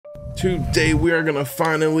Today we are gonna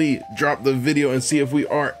finally drop the video and see if we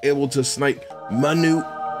are able to snipe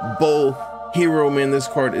Manute Bol hero, man. This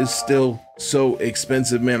card is still so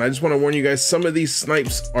expensive, man. I just want to warn you guys, some of these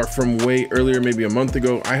snipes are from way earlier, maybe a month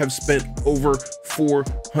ago. I have spent over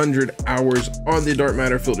 400 hours on the dark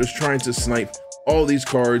matter filters trying to snipe all these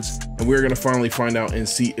cards, and we're going to finally find out and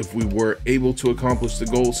see if we were able to accomplish the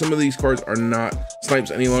goal. Some of these cards are not snipes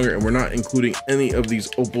any longer, and we're not including any of these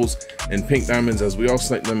opals and pink diamonds, as we all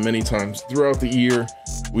snipe them many times throughout the year.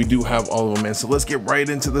 We do have all of them, man. So let's get right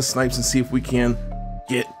into the snipes and see if we can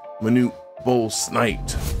get Manute Bol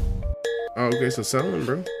sniped. Okay, so selling,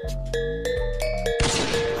 bro.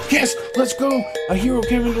 Yes, let's go. A hero,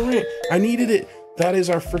 Kevin Durant. I needed it. That is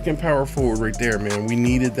our freaking power forward right there, man. We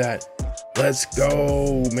needed that. Let's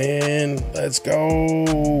go, man. Let's go.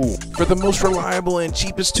 For the most reliable and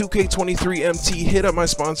cheapest 2K23 MT, hit up my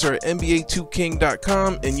sponsor at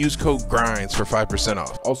NBA2King.com and use code GRINDS for 5%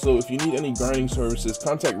 off. Also, if you need any grinding services,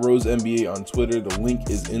 contact Rose NBA on Twitter. The link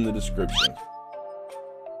is in the description.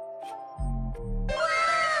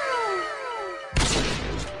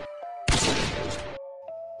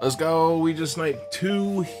 Let's go. We just sniped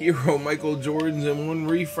 2 hero Michael Jordans and 1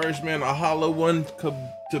 refresh, man. A hollow one to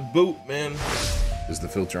boot, man. This is the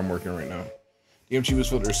filter I'm working right now. Game cheapest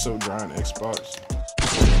filter is so dry on Xbox.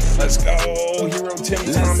 Let's go. Hero Tim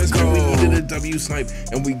Thomas, man. We needed a W snipe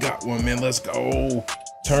and we got one, man. Let's go.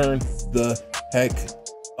 Turn the heck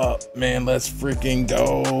up, man. Let's freaking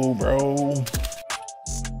go, bro.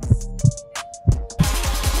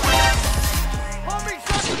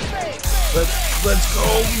 Let's go.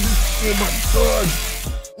 Oh my god.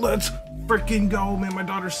 Let's freaking go, man. My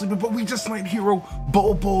daughter's sleeping, but we just sniped hero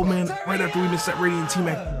Bol, man, right after we missed that Radiant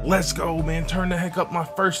T-Mac. Let's go, man. Turn the heck up. My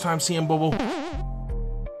first time seeing Bobo.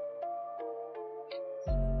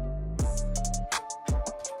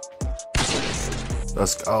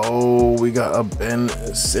 Let's go. We got a Ben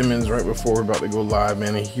Simmons right before we're about to go live,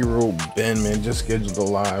 man. A hero Ben, man, just scheduled a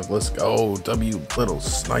live. Let's go. W little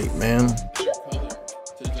snipe, man.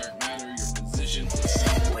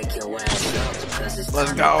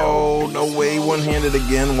 Let's go. No way. One-handed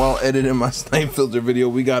again while editing my snipe filter video.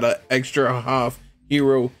 We got an extra half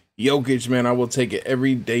hero Jokic, man. I will take it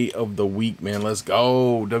every day of the week, man. Let's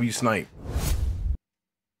go. W snipe.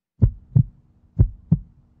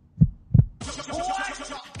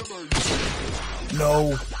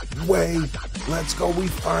 No way. Let's go. We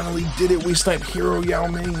finally did it. We sniped hero Yao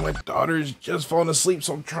Ming. My daughter's just falling asleep,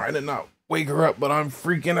 so I'm trying to not wake her up, but I'm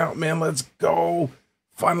freaking out, man. Let's go.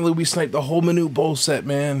 Finally, we sniped the whole Manute Bol set,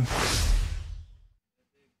 man.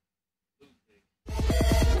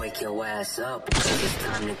 Wake your ass up, 'cause it's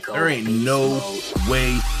time to go. There ain't no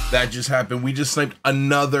way that just happened. We just sniped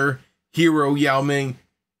another hero Yao Ming.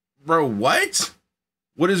 Bro, what?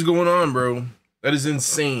 What is going on, bro? That is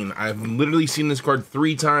insane. I've literally seen this card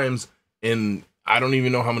 3 times in I don't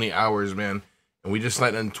even know how many hours, man. And we just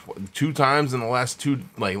sniped them 2 times in the last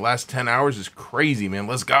 10 hours. Is crazy, man.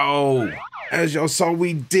 Let's go. As y'all saw,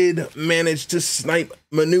 we did manage to snipe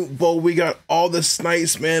Manute Bol. We got all the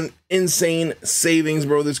snipes, man. Insane savings,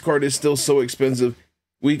 bro. This card is still so expensive.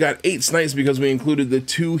 We got 8 snipes because we included the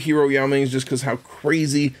 2 hero Yao Mings just because how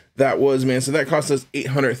crazy that was, man. So that cost us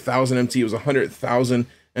 800,000 MT. It was 100,000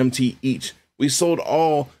 MT each. We sold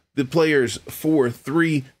all the players for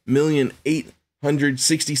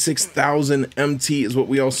 3,866,000 MT is what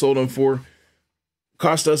we all sold them for.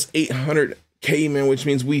 Cost us 800K, man, which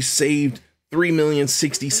means we saved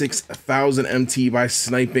 3,066,000 MT by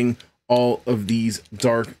sniping all of these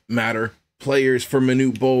dark matter players for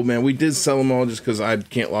Manute Bol, man. We did sell them all just because I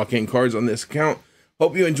can't lock in cards on this account.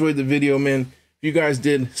 Hope you enjoyed the video, man. If you guys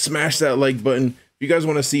did, smash that like button. If you guys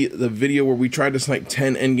want to see the video where we tried to snipe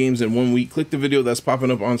 10 end games in 1 week, click the video that's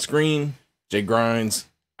popping up on screen. J Grinds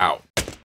out.